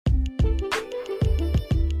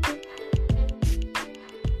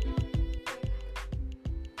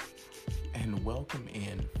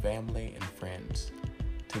family and friends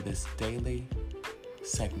to this daily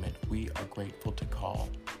segment we are grateful to call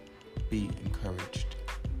Be Encouraged.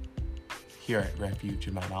 Here at Refuge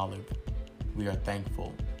in Mount Olive, we are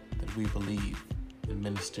thankful that we believe in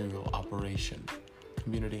ministerial operation,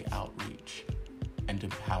 community outreach, and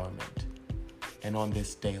empowerment. And on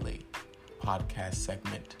this daily podcast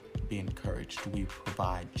segment, Be Encouraged, we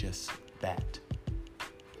provide just that.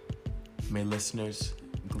 May listeners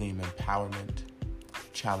glean empowerment,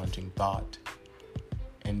 challenging thought,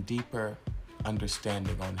 and deeper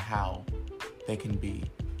understanding on how they can be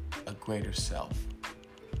a greater self,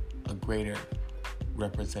 a greater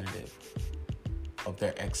representative of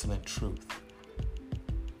their excellent truth.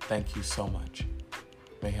 Thank you so much.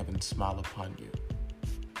 May heaven smile upon you,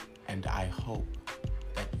 and I hope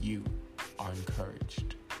that you are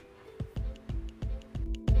encouraged.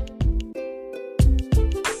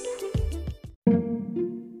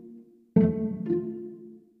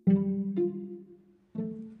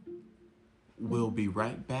 We'll be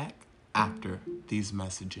right back after these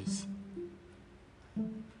messages.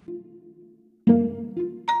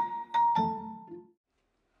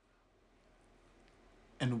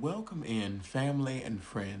 And welcome in family and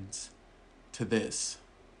friends to this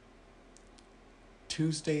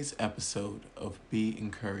Tuesday's episode of Be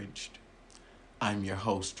Encouraged. I'm your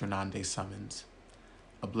host, Renande Summons.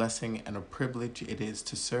 A blessing and a privilege it is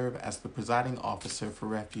to serve as the presiding officer for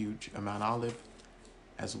Refuge in Mount Olive,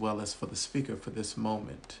 as well as for the speaker for this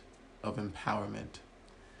moment of empowerment.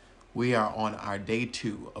 We are on our day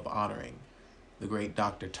 2 of honoring the great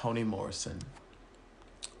Dr. Toni Morrison.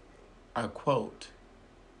 Our quote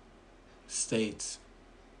states,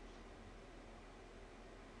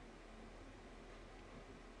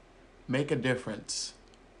 "Make a difference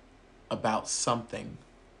about something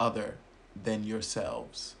other than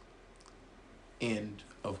yourselves." End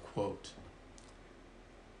of quote.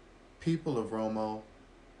 People of Romo,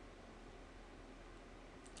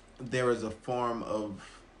 there is a form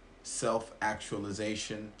of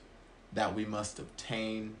self-actualization that we must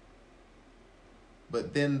obtain,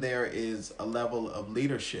 but then there is a level of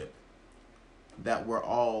leadership that we're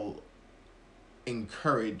all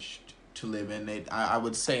encouraged to live in. I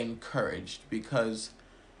would say encouraged because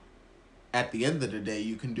at the end of the day,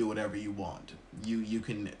 you can do whatever you want. You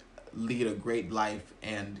can lead a great life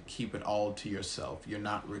and keep it all to yourself. You're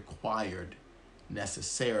not required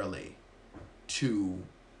necessarily to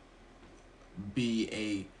be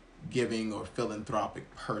a giving or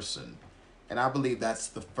philanthropic person. And I believe that's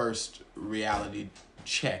the first reality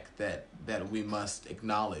check that we must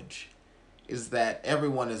acknowledge, is that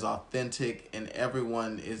everyone is authentic and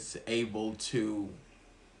everyone is able to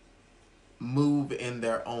move in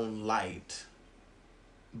their own light,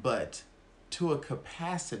 but to a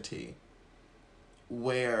capacity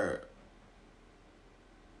where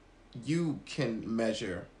you can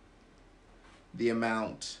measure the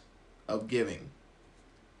amount of giving.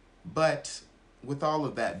 But with all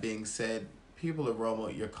of that being said, people of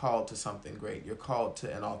Roma, you're called to something great. You're called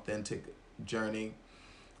to an authentic journey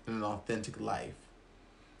and an authentic life.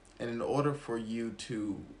 And in order for you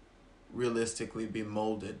to realistically be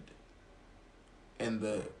molded in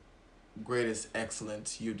the greatest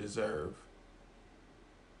excellence you deserve,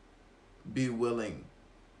 be willing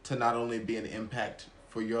to not only be an impact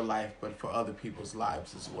for your life, but for other people's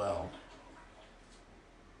lives as well.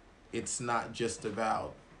 It's not just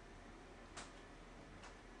about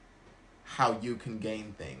how you can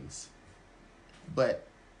gain things, but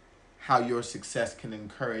how your success can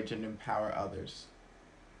encourage and empower others.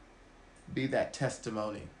 Be that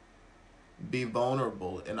testimony. Be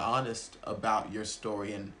vulnerable and honest about your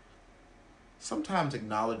story. And sometimes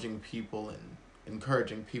acknowledging people and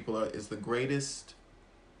encouraging people is the greatest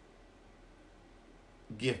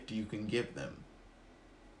gift you can give them.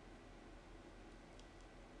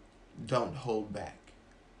 Don't hold back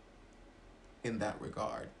in that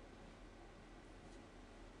regard.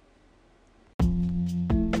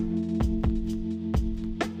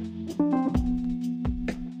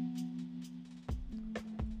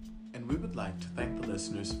 And we would like to thank the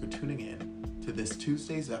listeners for tuning in to this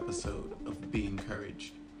Tuesday's episode of Be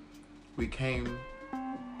Encouraged. We came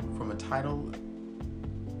from a title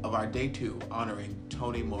of our Day 2 honoring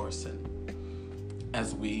Toni Morrison,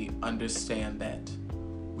 as we understand that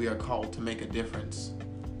we are called to make a difference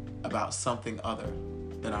about something other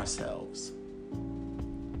than ourselves.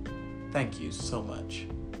 Thank you so much.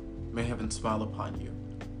 May heaven smile upon you.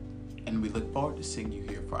 And we look forward to seeing you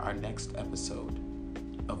here for our next episode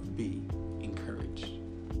of Be Encouraged.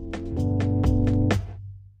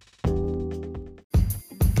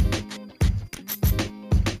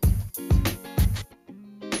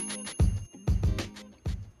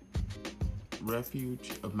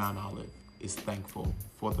 Refuge of Mount Olive is thankful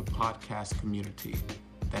for the podcast community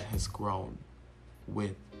that has grown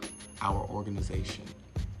with our organization.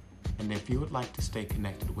 And if you would like to stay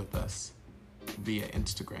connected with us via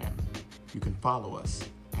Instagram, you can follow us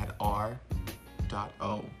at r.o.m.o_.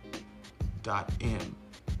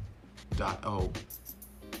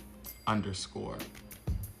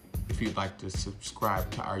 If you'd like to subscribe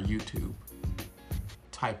to our YouTube,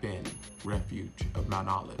 type in Refuge of Mount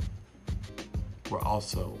Olive. We're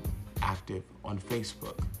also active on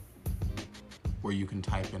Facebook, where you can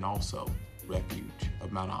type in also Refuge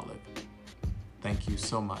of Mount Olive. Thank you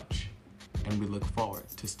so much, and we look forward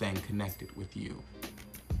to staying connected with you.